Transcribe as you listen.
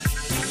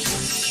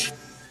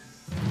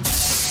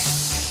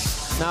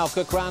Now, a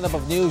quick roundup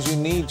of news you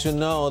need to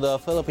know. The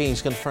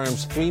Philippines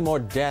confirms 3 more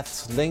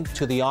deaths linked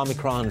to the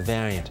Omicron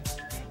variant.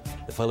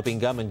 The Philippine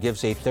government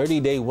gives a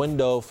 30-day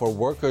window for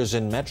workers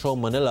in Metro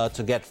Manila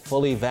to get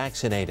fully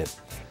vaccinated.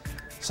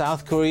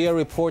 South Korea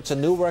reports a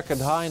new record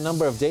high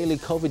number of daily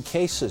COVID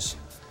cases.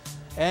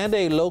 And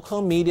a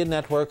local media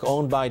network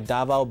owned by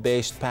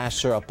Davao-based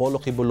pastor Apollo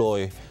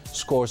Kibuloy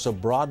scores a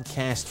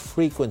broadcast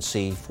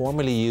frequency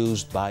formerly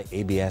used by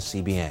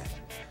ABS-CBN.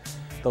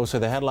 Those are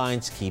the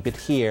headlines. Keep it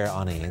here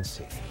on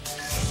ANC.